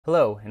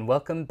Hello and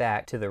welcome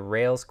back to the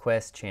Rails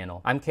Quest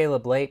channel. I'm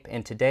Kaleb Lape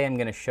and today I'm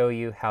going to show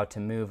you how to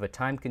move a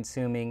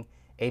time-consuming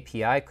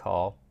API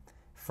call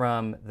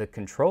from the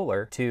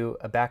controller to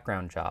a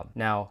background job.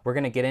 Now we're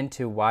going to get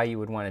into why you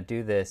would want to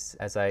do this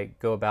as I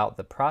go about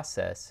the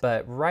process,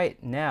 but right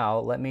now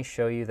let me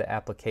show you the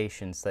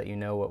applications so that you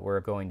know what we're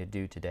going to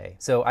do today.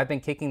 So I've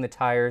been kicking the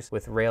tires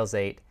with Rails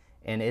 8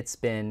 and it's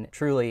been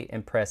truly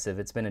impressive.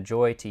 It's been a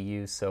joy to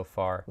use so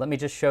far. Let me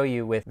just show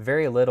you with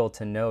very little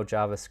to no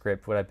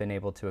JavaScript what I've been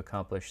able to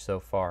accomplish so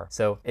far.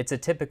 So it's a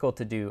typical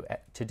to-do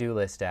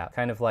list app,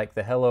 kind of like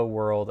the hello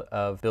world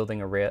of building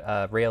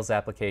a Rails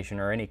application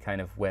or any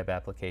kind of web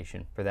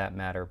application for that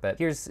matter. But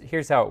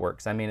here's how it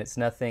works. I mean, it's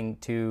nothing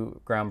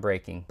too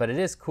groundbreaking, but it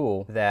is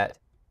cool that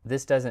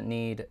this doesn't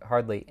need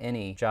hardly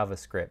any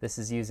JavaScript. This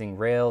is using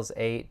Rails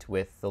 8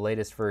 with the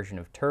latest version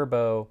of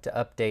Turbo to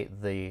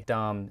update the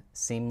DOM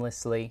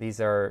seamlessly.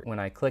 These are, when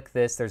I click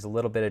this, there's a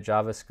little bit of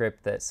JavaScript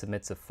that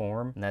submits a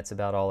form, and that's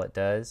about all it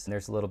does. And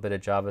there's a little bit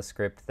of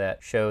JavaScript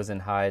that shows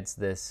and hides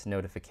this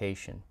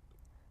notification.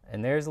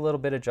 And there's a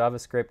little bit of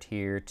JavaScript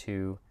here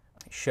to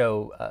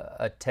show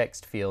a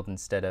text field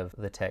instead of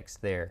the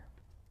text there.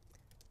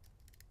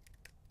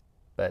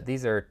 But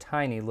these are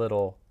tiny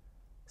little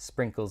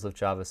sprinkles of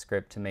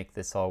JavaScript to make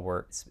this all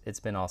work.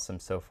 It's been awesome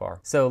so far.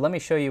 So let me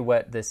show you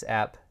what this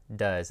app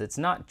does. It's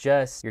not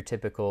just your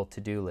typical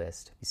to-do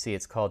list. You see,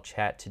 it's called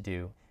Chat To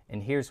Do.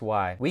 And here's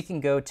why. We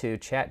can go to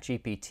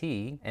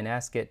ChatGPT and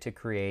ask it to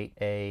create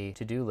a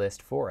to-do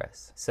list for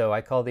us. So I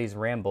call these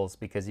rambles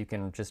because you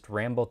can just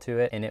ramble to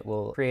it and it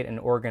will create an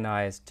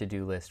organized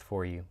to-do list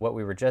for you. What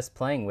we were just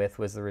playing with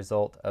was the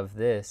result of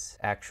this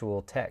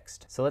actual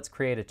text. So let's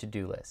create a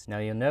to-do list. Now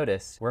you'll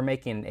notice we're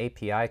making an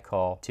API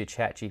call to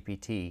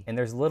ChatGPT and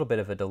there's a little bit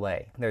of a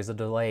delay. There's a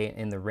delay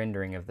in the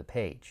rendering of the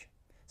page.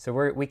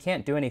 So we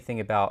can't do anything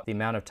about the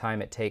amount of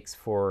time it takes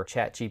for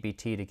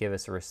ChatGPT to give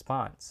us a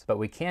response, but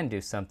we can do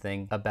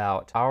something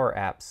about our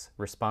app's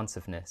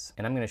responsiveness.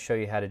 And I'm going to show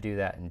you how to do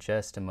that in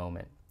just a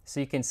moment. So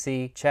you can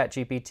see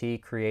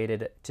ChatGPT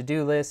created a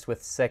to-do list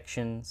with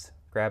sections.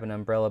 Grab an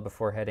umbrella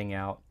before heading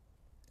out.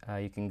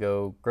 You can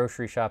go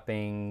grocery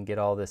shopping, get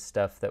all this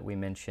stuff that we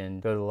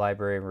mentioned, go to the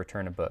library,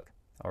 return a book.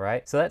 All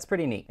right, so that's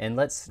pretty neat, and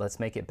let's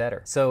make it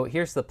better. So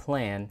here's the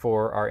plan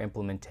for our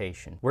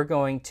implementation. We're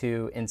going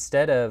to,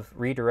 instead of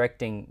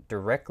redirecting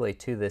directly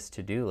to this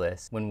to-do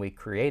list when we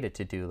create a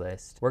to-do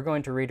list, we're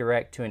going to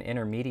redirect to an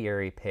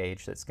intermediary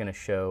page that's going to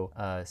show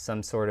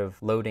some sort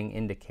of loading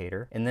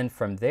indicator, and then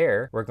from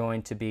there we're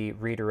going to be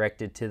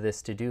redirected to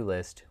this to-do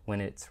list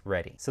when it's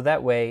ready. So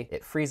that way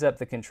it frees up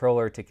the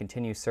controller to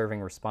continue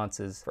serving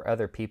responses for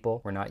other people.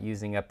 We're not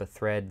using up a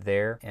thread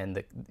there,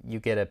 and you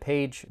get a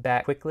page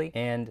back quickly,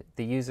 and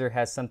the user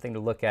has something to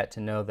look at to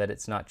know that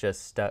it's not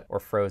just stuck or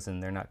frozen.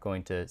 They're not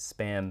going to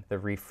spam the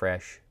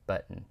refresh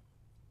button.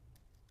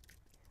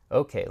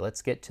 Okay,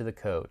 let's get to the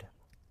code.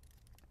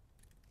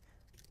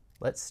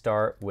 Let's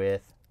start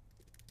with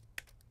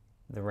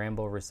the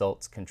Ramble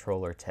results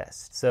controller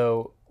test.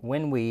 So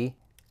when we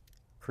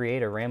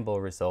create a Ramble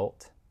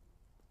result,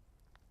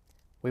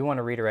 we want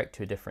to redirect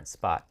to a different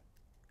spot.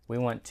 We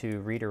want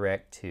to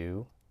redirect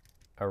to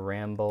a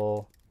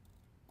Ramble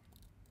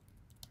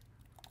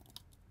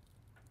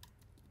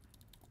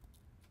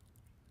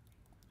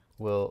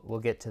We'll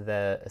get to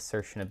the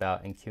assertion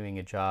about enqueuing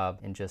a job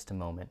in just a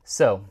moment.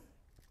 So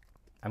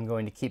I'm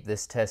going to keep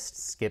this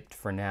test skipped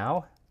for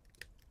now.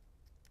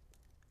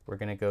 We're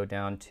going to go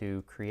down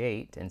to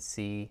create and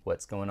see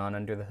what's going on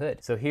under the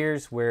hood. So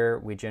here's where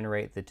we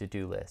generate the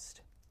to-do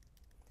list.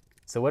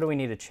 So what do we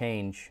need to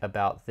change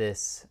about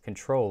this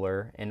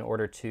controller in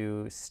order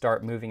to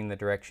start moving in the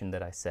direction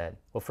that I said?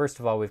 Well, first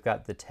of all, we've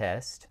got the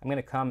test. I'm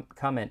going to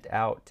comment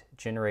out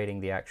generating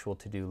the actual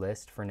to-do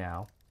list for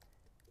now.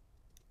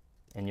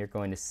 And you're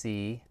going to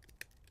see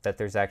that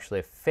there's actually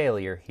a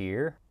failure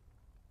here.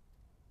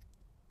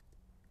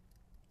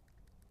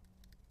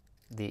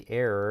 The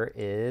error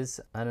is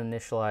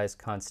uninitialized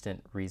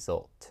constant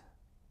result.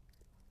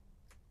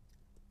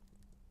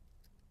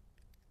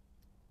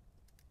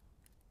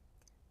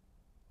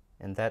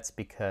 And that's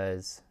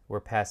because we're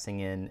passing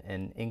in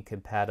an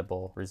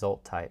incompatible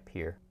result type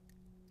here.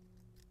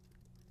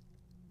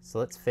 So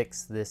let's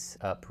fix this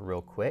up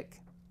real quick.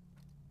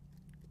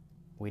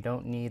 We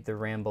don't need the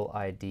Ramble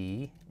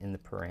ID in the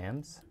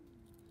params.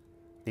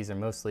 These are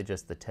mostly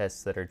just the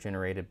tests that are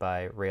generated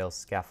by Rails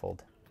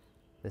scaffold.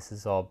 This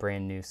is all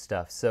brand new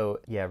stuff. So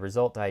yeah,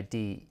 result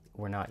ID,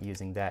 we're not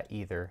using that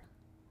either.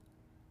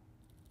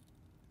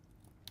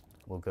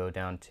 We'll go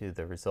down to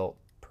the result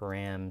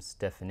params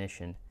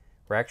definition.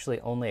 We're actually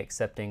only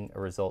accepting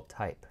a result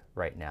type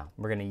right now.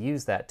 We're going to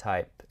use that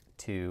type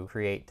to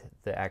create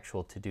the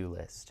actual to-do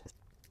list.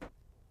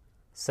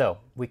 So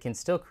we can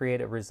still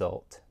create a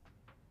result.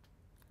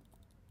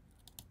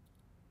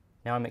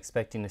 Now I'm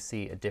expecting to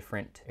see a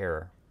different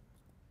error.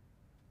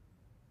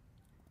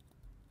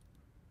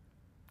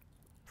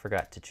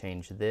 Forgot to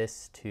change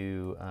this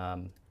to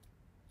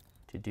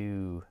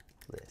to-do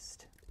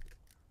list.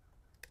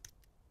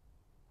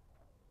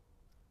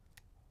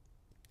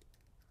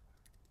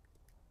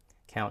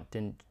 count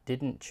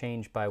didn't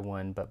change by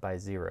 1, but by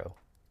 0.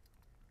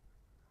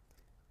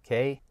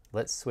 Okay,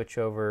 let's switch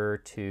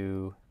over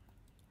to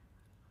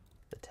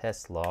the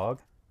test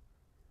log.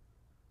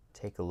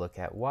 Take a look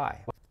at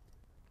why.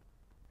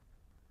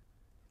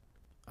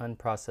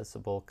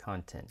 Unprocessable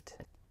content.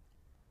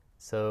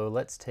 So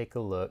let's take a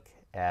look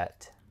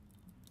at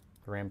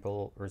the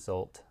ramble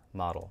result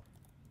model.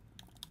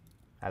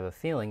 I have a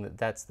feeling that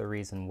that's the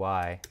reason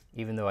why,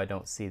 even though I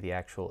don't see the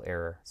actual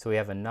error. So we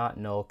have a not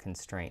null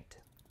constraint.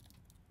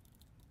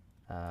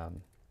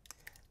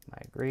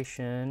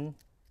 Migration.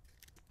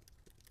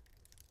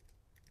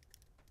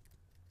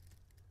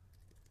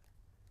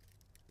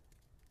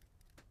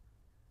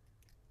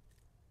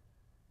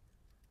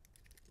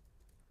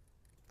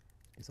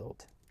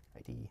 Result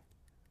ID.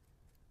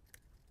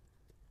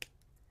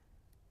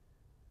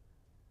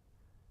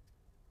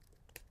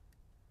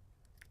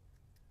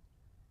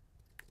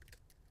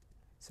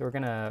 So we're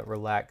going to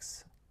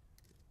relax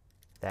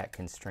that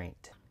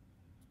constraint.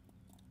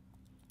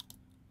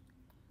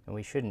 And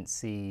we shouldn't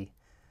see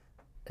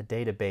a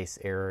database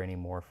error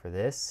anymore for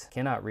this.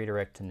 Cannot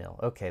redirect to nil.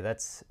 Okay,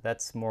 that's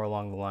more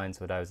along the lines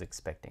of what I was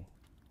expecting.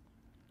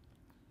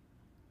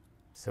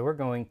 So we're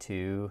going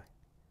to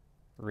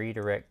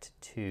redirect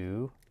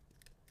to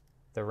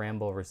the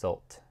ramble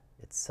result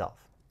itself.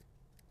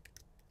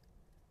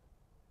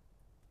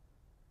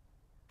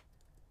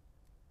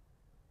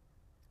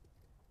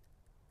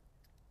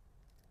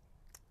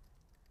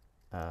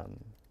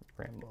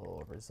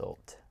 Ramble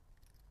result.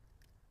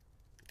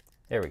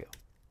 There we go.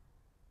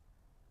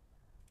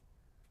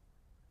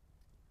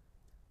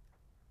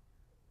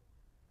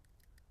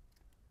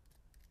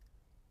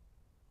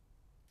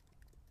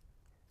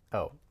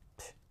 Oh,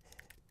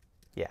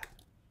 yeah.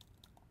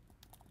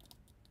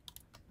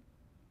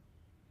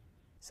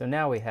 So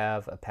now we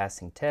have a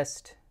passing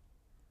test,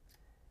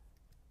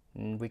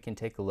 and we can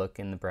take a look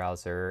in the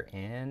browser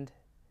and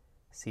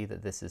see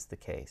that this is the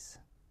case.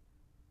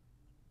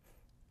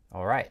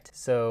 All right,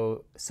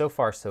 so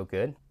far so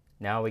good.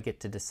 Now we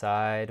get to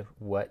decide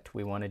what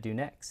we want to do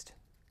next.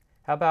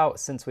 How about,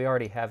 since we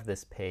already have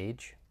this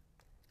page,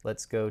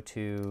 let's go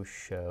to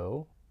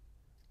show,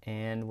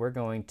 and we're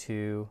going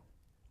to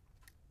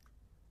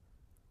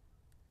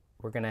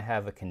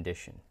have a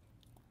condition.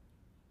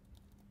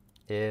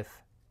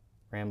 If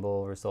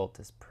ramble result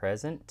is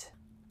present,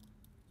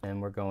 then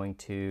we're going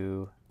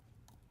to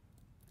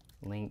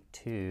link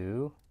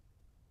to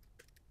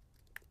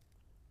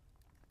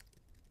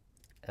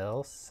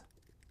else.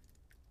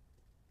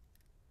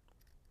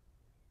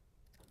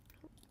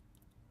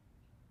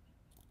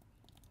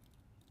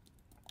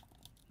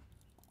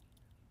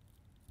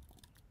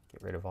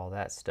 Get rid of all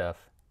that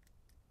stuff.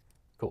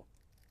 Cool.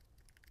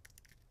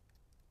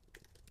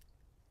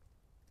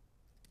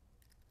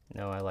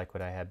 No, I like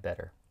what I had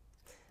better.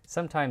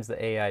 Sometimes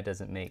the AI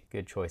doesn't make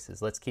good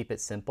choices. Let's keep it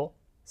simple.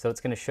 So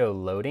it's going to show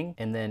loading,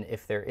 and then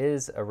if there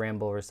is a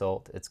ramble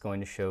result, it's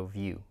going to show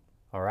view.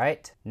 All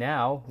right,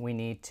 now we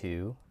need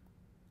to,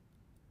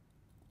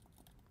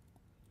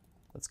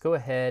 let's go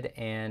ahead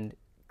and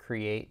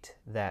create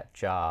that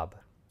job.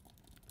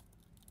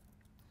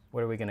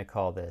 What are we going to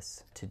call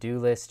this? To-do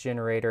list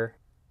generator.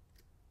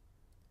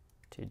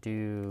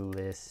 To-do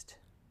list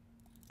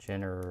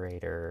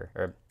generator,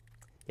 or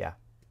yeah,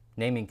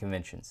 naming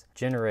conventions.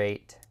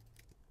 Generate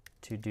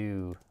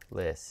to-do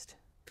list.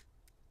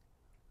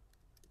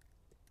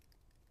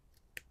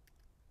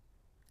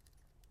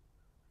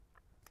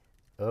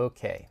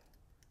 Okay.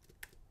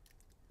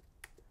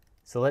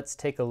 So let's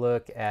take a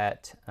look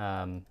at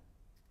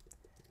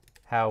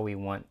how we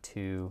want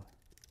to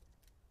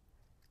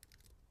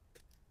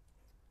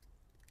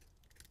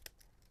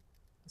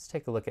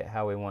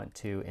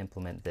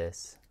implement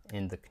this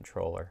in the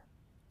controller.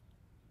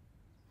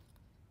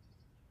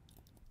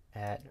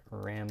 At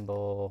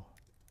ramble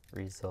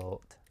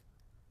result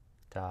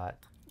dot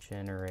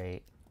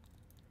generate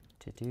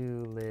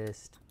to-do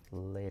list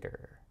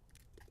later.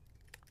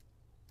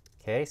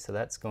 Okay, so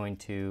that's going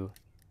to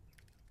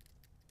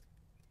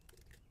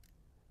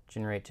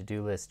generate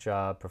to-do list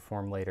job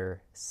perform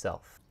later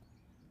self.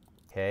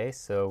 Okay,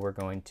 so we're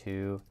going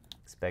to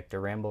expect a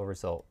ramble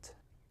result.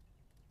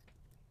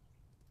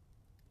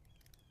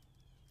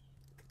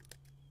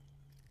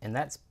 And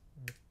that's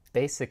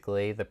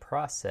basically the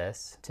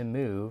process to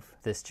move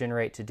this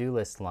generate to-do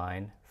list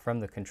line from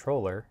the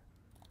controller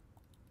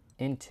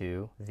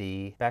into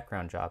the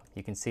background job.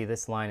 You can see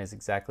this line is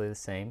exactly the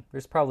same.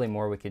 There's probably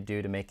more we could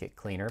do to make it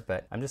cleaner,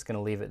 but I'm just going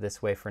to leave it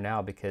this way for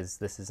now because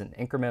this is an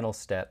incremental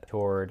step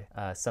toward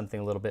something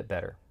a little bit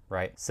better,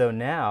 right? So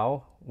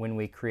now when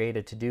we create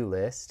a to-do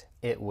list,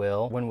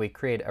 when we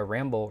create a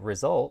ramble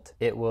result,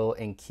 it will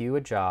enqueue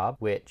a job,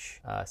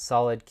 which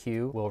solid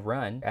queue will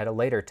run at a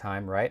later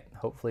time, right?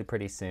 Hopefully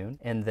pretty soon.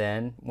 And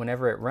then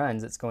whenever it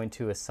runs, it's going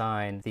to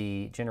assign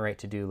the generate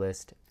to-do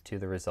list to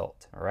the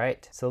result. All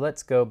right, so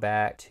let's go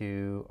back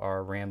to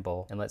our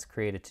ramble and let's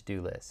create a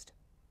to-do list.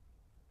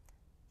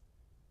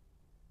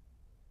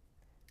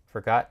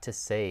 Forgot to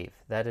save.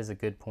 That is a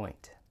good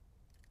point.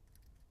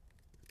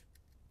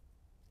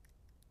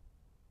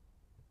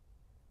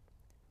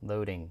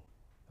 Loading.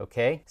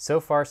 Okay,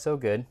 so far so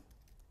good.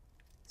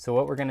 So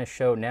what we're going to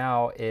show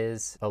now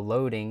is a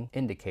loading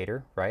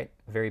indicator, right?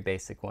 A very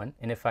basic one.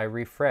 And if I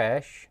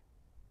refresh,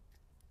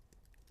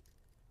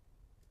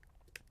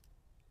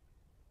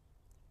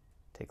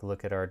 take a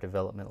look at our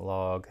development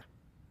log.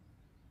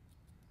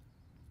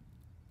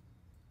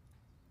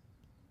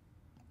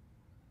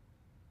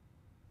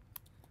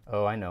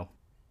 Oh, I know.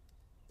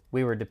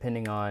 We were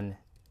depending on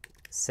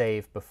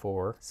save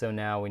before, so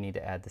now we need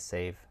to add the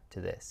save to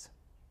this.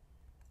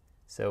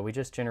 So we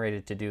just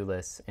generated to-do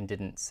lists and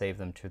didn't save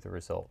them to the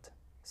result.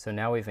 So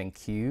now we've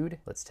enqueued.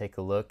 Let's take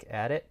a look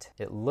at it.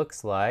 It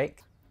looks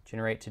like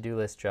generate to-do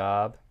list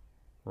job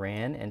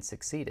ran and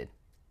succeeded.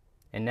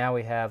 And now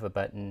we have a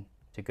button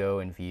to go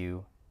and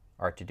view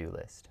our to-do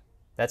list.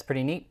 That's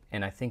pretty neat,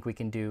 and I think we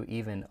can do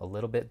even a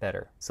little bit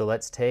better. So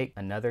let's take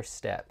another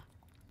step.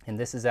 And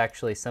this is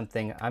actually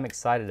something I'm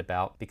excited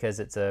about because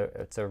it's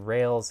a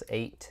Rails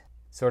 8,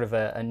 sort of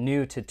a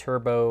new to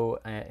Turbo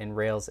in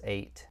Rails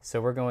 8. So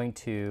we're going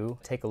to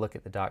take a look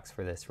at the docs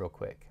for this real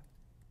quick.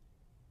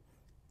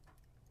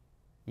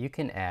 You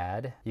can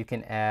add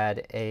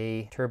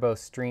a Turbo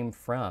stream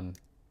from.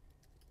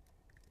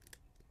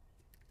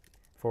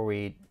 Before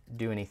we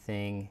do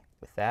anything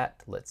with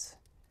that, let's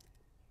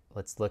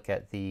look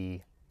at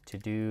the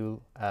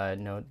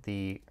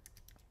the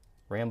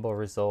Ramble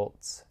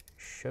results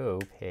show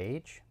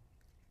page.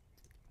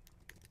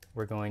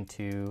 We're going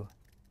to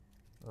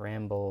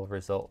Ramble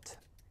result.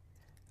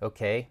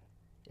 Okay,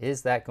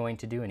 is that going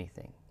to do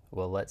anything?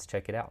 Well, let's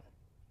check it out.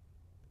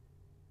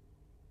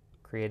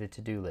 Create a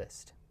to-do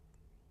list.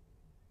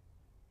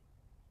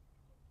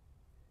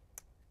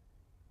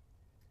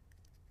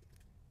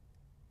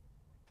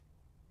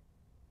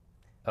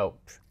 Oh,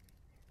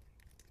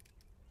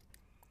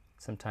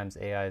 sometimes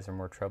AIs are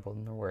more trouble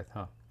than they're worth,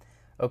 huh?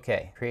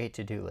 Okay, create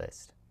to-do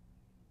list.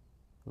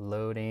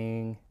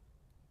 Loading,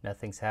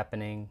 nothing's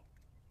happening.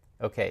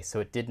 Okay, so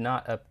it did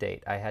not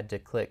update. I had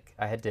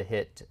to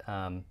hit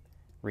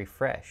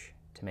refresh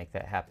to make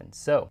that happen.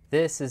 So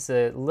this is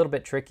a little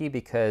bit tricky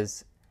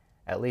because,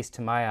 at least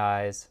to my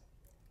eyes,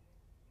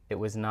 it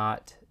was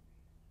not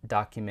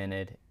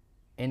documented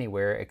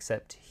anywhere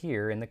except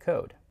here in the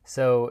code.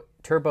 So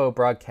Turbo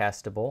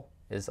Broadcastable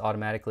is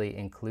automatically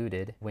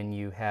included when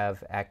you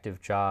have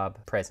active job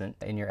present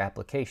in your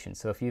application.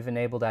 So if you've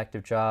enabled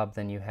active job,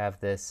 then you have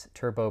this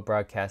Turbo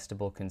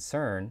Broadcastable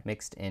concern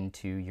mixed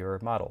into your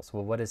models.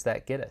 Well, what does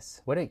that get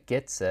us? What it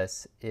gets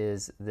us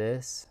is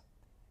this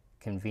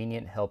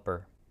convenient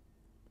helper.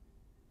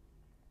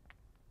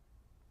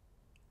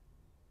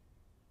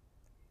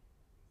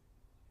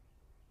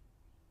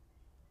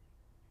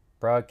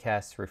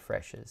 Broadcast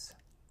refreshes.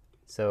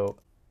 So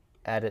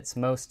at its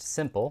most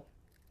simple,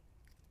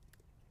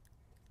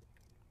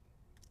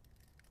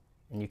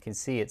 and you can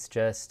see it's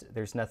just,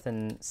 there's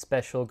nothing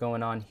special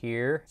going on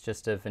here. It's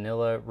just a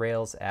vanilla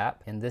Rails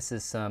app, and this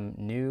is some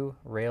new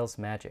Rails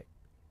magic.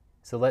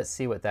 So let's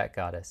see what that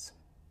got us,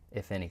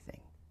 if anything.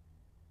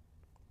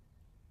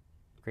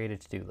 Create a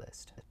to-do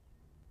list.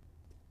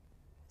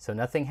 So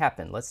nothing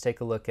happened. Let's take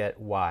a look at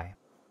why.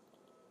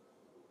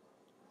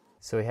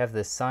 So we have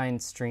the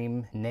signed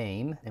stream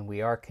name, and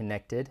we are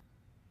connected.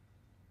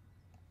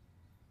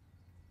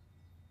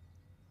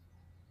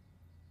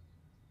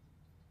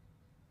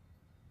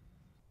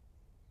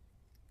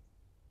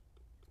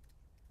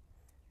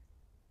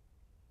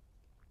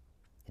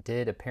 It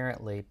did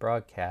apparently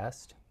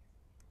broadcast.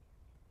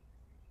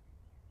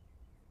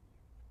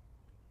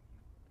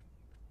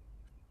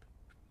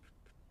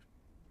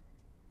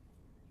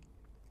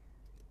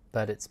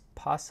 But it's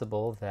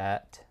possible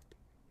that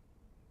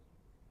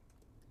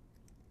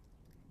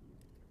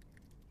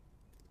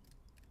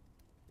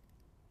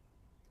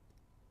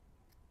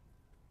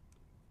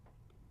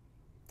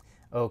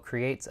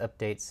creates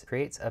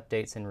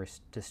updates and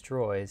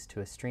destroys to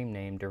a stream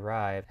name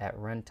derived at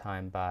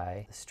runtime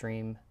by the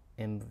stream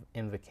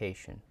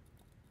invocation.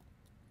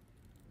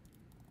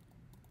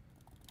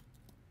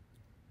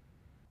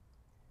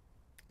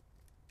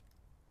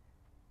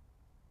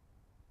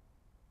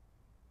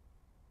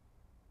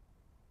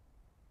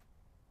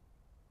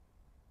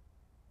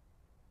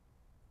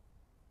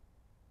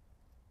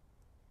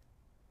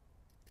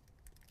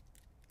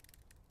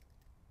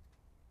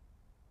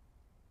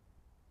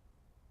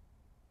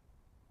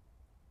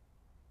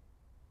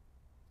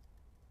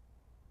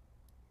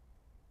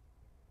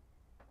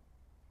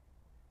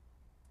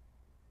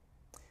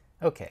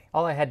 Okay,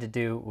 all I had to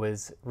do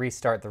was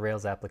restart the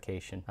Rails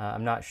application.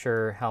 I'm not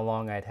sure how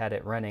long I'd had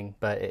it running,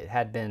 but it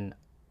had been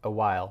a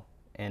while,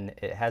 and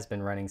it has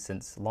been running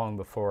since long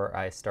before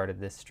I started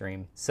this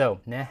stream.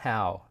 So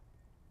now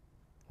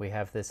we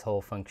have this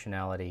whole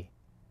functionality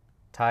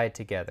tied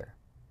together.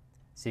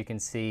 So you can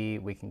see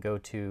we can go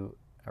to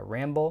a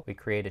Ramble, we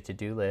create a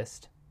to-do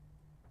list.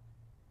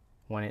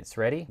 When it's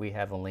ready, we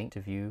have a link to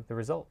view the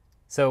result.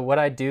 So what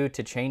I do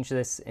to change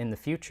this in the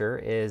future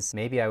is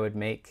maybe I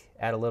would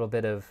add a little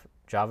bit of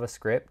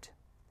JavaScript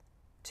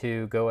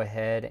to go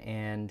ahead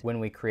and, when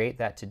we create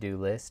that to-do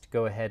list,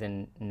 go ahead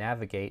and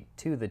navigate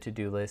to the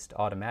to-do list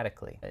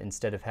automatically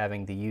instead of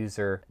having the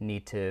user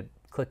need to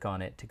click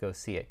on it to go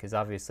see it, because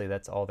obviously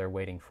that's all they're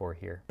waiting for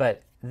here.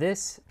 But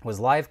this was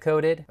live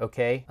coded,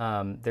 okay?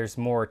 There's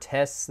more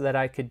tests that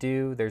I could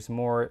do.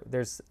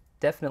 There's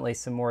definitely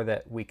some more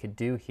that we could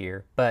do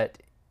here, but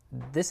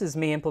this is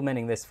me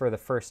implementing this for the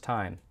first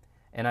time.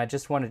 And I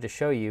just wanted to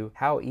show you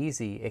how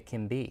easy it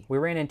can be. We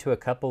ran into a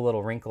couple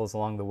little wrinkles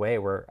along the way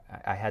where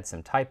I had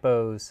some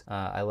typos.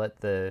 I let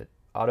the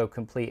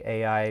autocomplete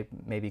AI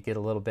maybe get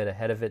a little bit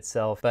ahead of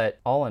itself. But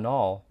all in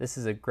all, this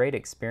is a great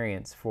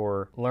experience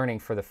for learning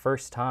for the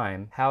first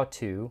time how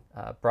to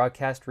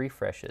broadcast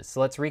refreshes.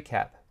 So let's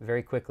recap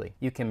very quickly.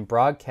 You can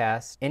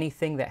broadcast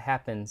anything that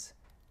happens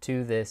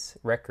to this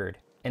record.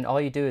 And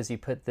all you do is you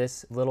put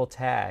this little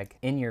tag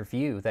in your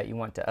view that you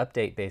want to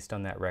update based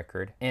on that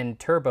record, and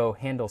Turbo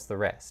handles the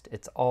rest.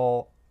 It's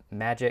all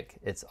magic.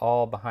 It's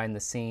all behind the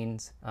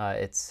scenes.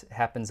 It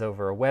happens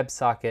over a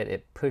WebSocket.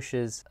 It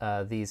pushes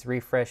these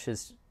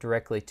refreshes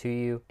directly to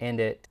you, and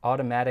it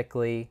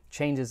automatically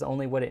changes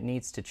only what it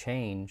needs to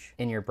change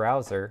in your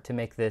browser to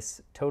make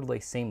this totally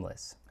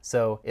seamless.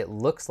 So it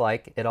looks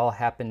like it all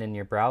happened in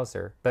your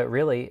browser, but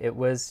really it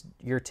was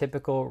your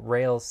typical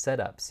Rails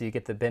setup. So you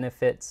get the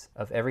benefits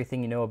of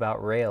everything you know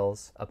about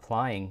Rails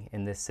applying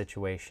in this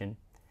situation,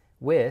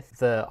 with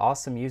the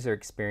awesome user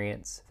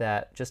experience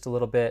that just a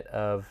little bit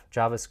of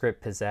JavaScript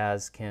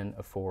pizzazz can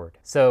afford.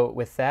 So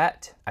with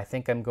that, I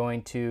think I'm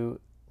going to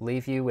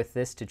leave you with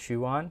this to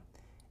chew on,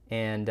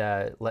 and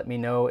let me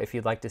know if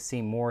you'd like to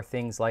see more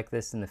things like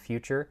this in the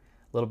future.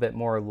 A little bit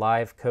more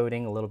live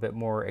coding, a little bit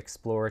more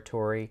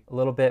exploratory, a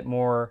little bit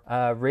more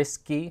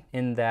risky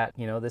in that,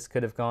 you know, this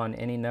could have gone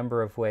any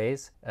number of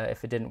ways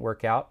if it didn't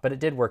work out, but it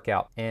did work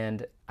out.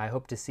 And I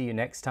hope to see you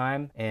next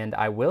time, and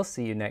I will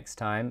see you next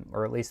time,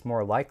 or at least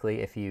more likely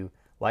if you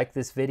like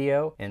this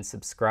video and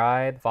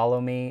subscribe.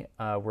 Follow me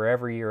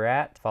wherever you're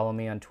at. Follow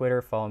me on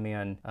Twitter, follow me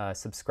on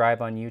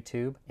subscribe on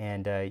YouTube,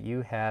 and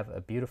you have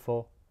a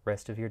beautiful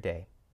rest of your day.